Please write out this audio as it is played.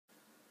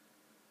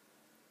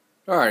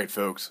Alright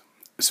folks,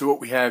 so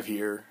what we have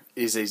here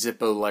is a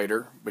Zippo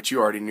lighter, but you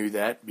already knew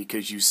that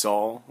because you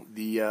saw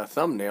the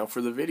thumbnail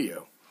for the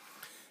video.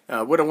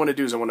 What I want to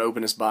do is I want to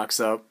open this box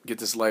up, get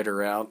this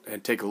lighter out,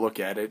 and take a look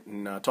at it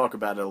and talk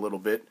about it a little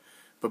bit.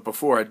 But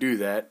before I do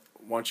that,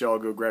 why don't y'all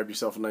go grab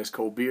yourself a nice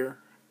cold beer,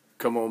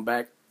 come on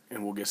back,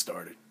 and we'll get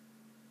started.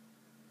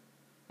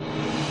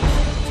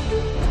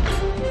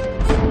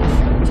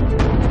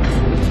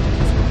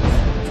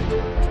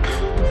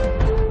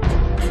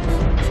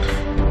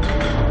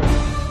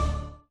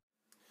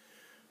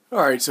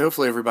 Alright, so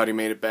hopefully everybody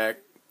made it back.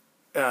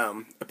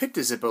 I picked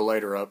the Zippo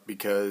lighter up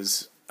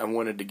because I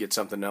wanted to get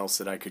something else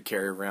that I could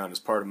carry around as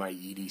part of my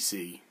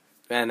EDC.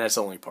 And that's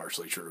only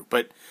partially true.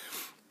 But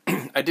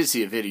I did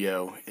see a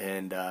video,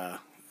 and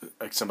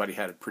like somebody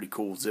had a pretty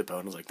cool Zippo,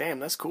 and I was like, damn,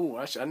 that's cool.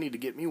 I need to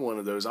get me one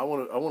of those. I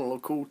want to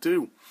look cool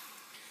too.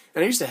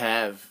 And I used to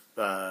have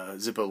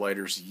Zippo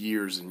lighters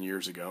years and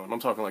years ago, and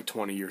I'm talking like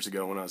 20 years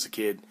ago when I was a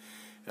kid.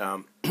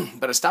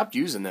 But I stopped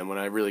using them when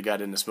I really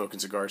got into smoking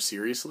cigars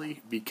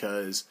seriously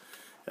because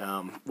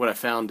what I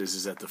found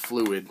is that the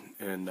fluid,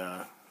 and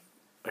I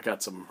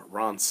got some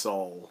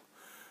Ronsol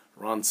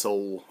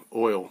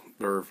oil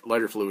or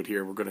lighter fluid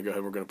here. We're going to go ahead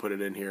and we're going to put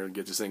it in here and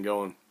get this thing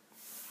going.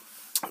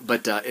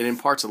 But it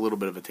imparts a little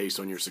bit of a taste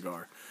on your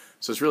cigar.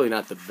 So it's really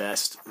not the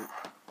best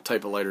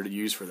type of lighter to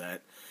use for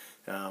that.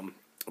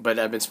 But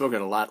I've been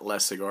smoking a lot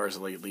less cigars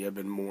lately. I've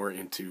been more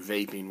into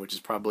vaping, which is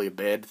probably a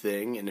bad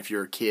thing. And if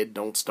you're a kid,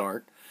 don't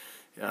start.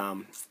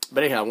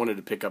 But anyhow, I wanted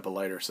to pick up a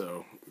lighter,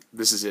 so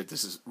this is it.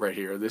 This is right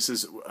here. This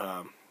is,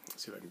 let's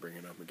see if I can bring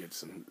it up and get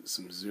some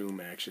zoom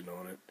action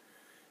on it.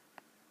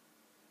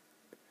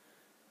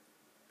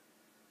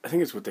 I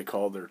think it's what they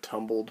call their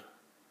tumbled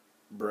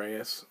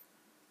brass.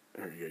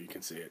 There you go, you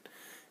can see it.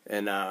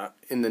 And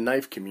in the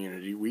knife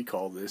community, we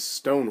call this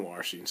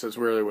stonewashing. So it's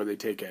really where they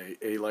take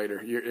a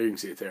lighter, you can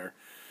see it there,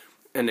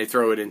 and they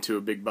throw it into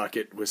a big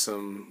bucket with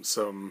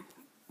some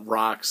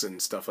rocks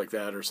and stuff like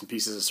that, or some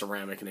pieces of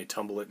ceramic, and they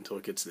tumble it until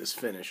it gets this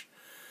finish.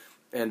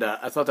 And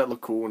I thought that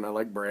looked cool, and I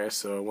like brass,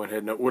 so I went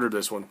ahead and ordered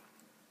this one.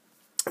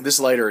 This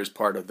lighter is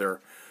part of their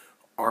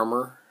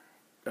armor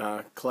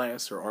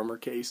class, or armor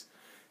case.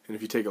 And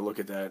if you take a look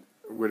at that,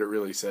 what it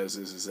really says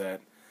is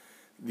that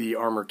the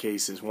armor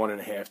case is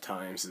 1.5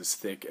 times as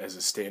thick as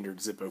a standard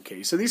Zippo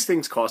case. So these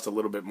things cost a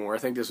little bit more. I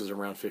think this was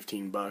around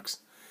 15 bucks.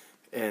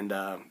 And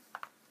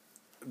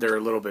they're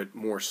a little bit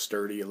more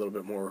sturdy, a little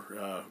bit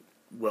more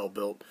well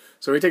built.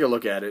 So we take a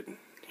look at it.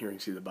 Here you can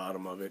see the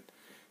bottom of it.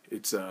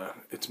 It's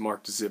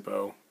marked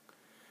Zippo,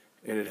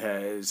 and it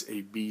has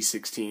a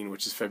B16,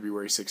 which is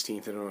February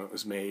 16th, and when it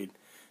was made.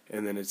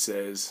 And then it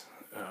says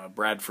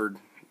Bradford.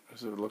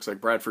 So it looks like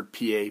Bradford,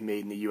 PA,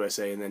 made in the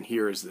USA. And then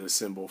here is the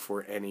symbol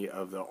for any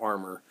of the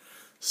armor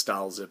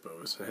style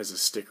Zippos. It has a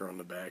sticker on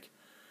the back,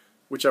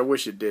 which I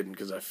wish it didn't,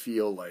 because I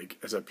feel like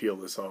as I peel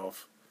this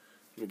off,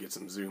 let me get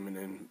some zooming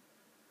in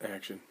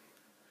action.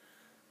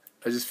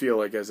 I just feel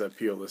like as I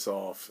peel this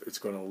off, it's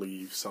going to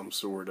leave some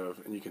sort of,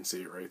 and you can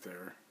see it right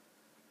there,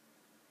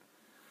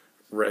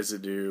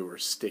 residue or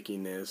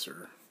stickiness,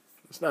 or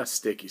it's not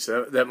sticky,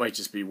 so that might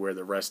just be where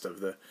the rest of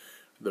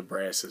the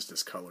brass is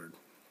discolored.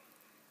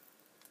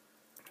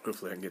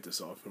 Hopefully I can get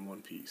this off in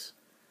one piece.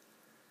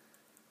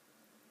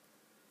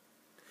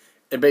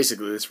 And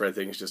basically this red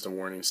thing is just a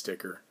warning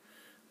sticker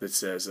that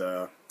says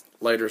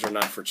lighters are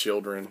not for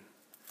children,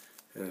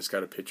 and it's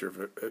got a picture of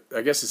it.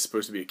 I guess it's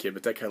supposed to be a kid,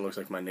 but that kind of looks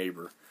like my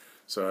neighbor.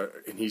 So,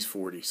 and he's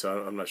 40,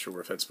 so I'm not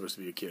sure if that's supposed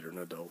to be a kid or an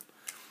adult.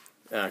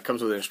 It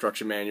comes with an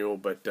instruction manual,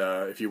 but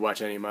if you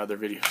watch any of my other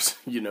videos,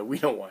 you know we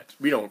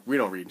don't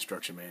read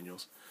instruction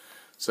manuals.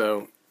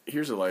 So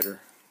here's a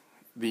lighter.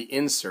 The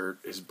insert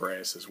is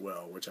brass as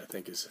well, which I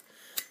think is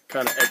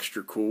kind of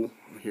extra cool.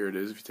 Here it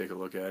is, if you take a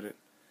look at it.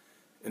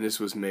 And this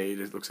was made,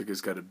 it looks like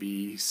it's got a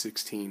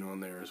B16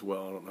 on there as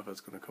well. I don't know if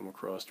that's going to come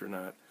across or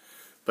not.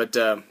 But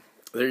there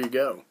you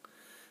go.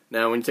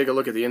 Now, when you take a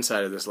look at the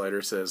inside of this lighter,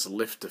 it says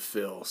lift to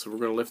fill. So we're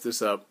going to lift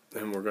this up,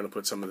 and we're going to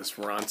put some of this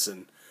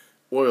Ronson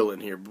oil in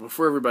here. But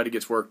before everybody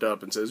gets worked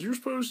up and says, you're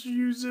supposed to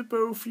use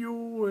Zippo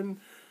fuel and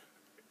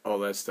all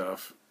that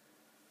stuff,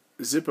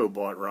 Zippo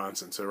bought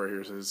Ronson. So right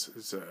here it says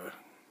it's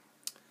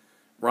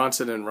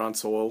Ronson and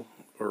Ronsol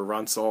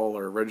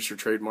are registered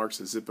trademarks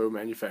of Zippo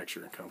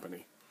Manufacturing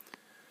Company.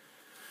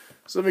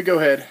 So let me go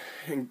ahead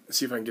and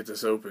see if I can get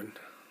this open.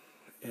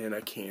 And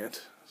I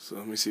can't. So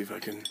let me see if I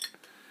can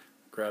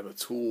grab a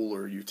tool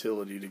or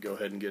utility to go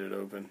ahead and get it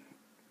open.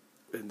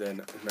 And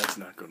that's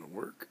not going to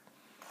work.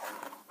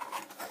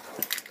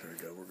 There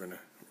we go. We're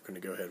gonna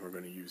go ahead and we're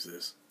going to use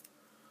this.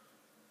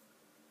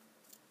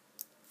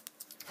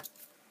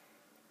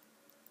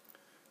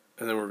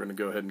 And then we're going to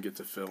go ahead and get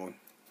to filling.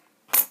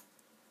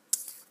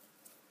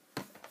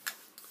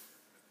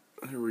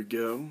 Here we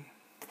go.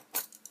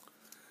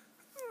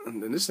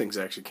 And then this thing's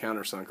actually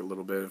countersunk a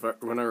little bit.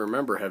 When I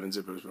remember having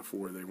Zippos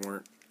before, they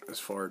weren't as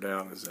far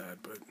down as that,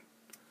 but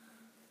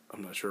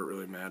I'm not sure it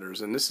really matters.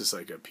 And this is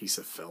like a piece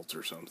of felt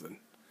or something.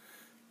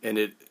 And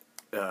it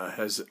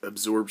has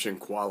absorption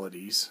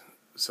qualities,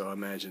 so I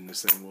imagine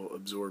this thing will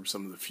absorb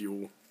some of the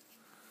fuel.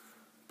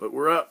 But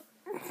we're up.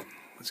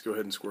 let's go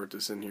ahead and squirt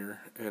this in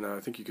here. And I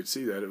think you could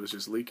see that it was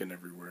just leaking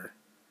everywhere.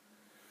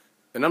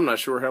 And I'm not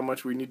sure how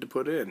much we need to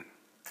put in.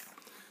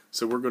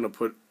 So we're going to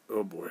put,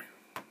 oh boy,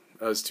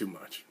 that was too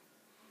much.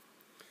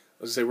 I was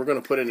going to say we're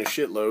going to put in a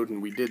shitload,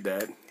 and we did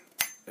that.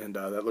 And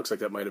that looks like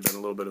that might have been a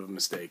little bit of a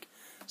mistake.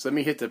 So let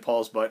me hit the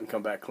pause button,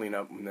 come back, clean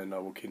up, and then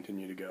we'll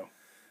continue to go.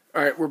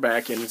 Alright, we're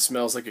back, and it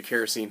smells like a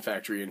kerosene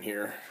factory in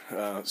here.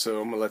 So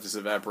I'm going to let this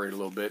evaporate a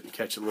little bit and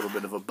catch a little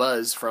bit of a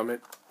buzz from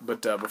it.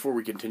 But before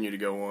we continue to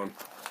go on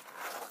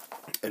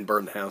and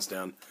burn the house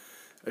down,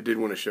 I did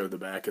want to show the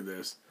back of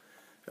this.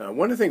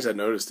 One of the things I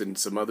noticed in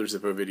some other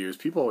Zippo videos,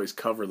 people always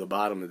cover the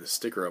bottom of the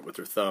sticker up with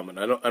their thumb, and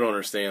I don't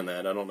understand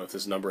that. I don't know if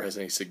this number has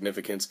any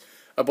significance.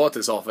 I bought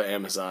this off of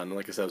Amazon, and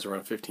like I said, it was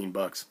around 15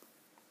 bucks.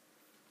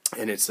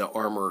 And it's the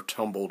Armor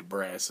Tumbled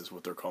Brass is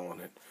what they're calling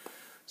it.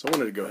 So I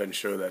wanted to go ahead and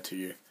show that to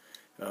you.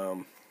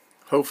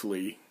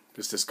 Hopefully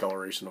this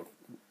discoloration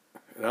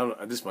will,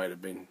 and this might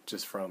have been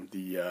just from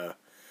the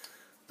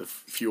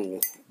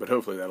fuel, but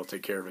hopefully that'll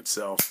take care of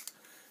itself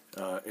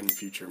in the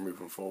future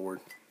moving forward.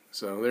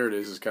 So there it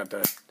is. It's got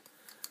that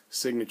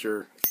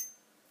signature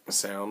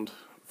sound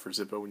for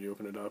Zippo when you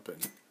open it up,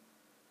 and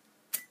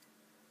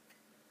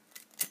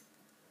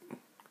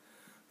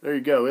there you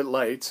go. It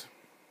lights,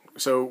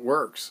 so it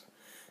works.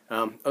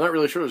 I'm not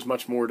really sure there's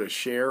much more to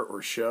share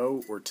or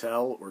show or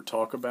tell or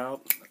talk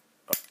about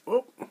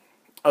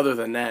other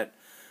than that,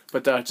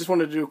 but just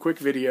wanted to do a quick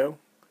video.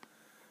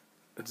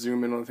 Let's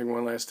zoom in on the thing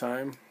one last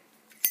time.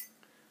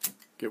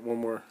 Get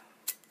one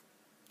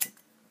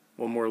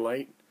more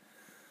light.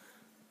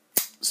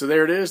 So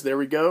there it is. There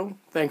we go.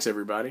 Thanks,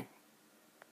 everybody.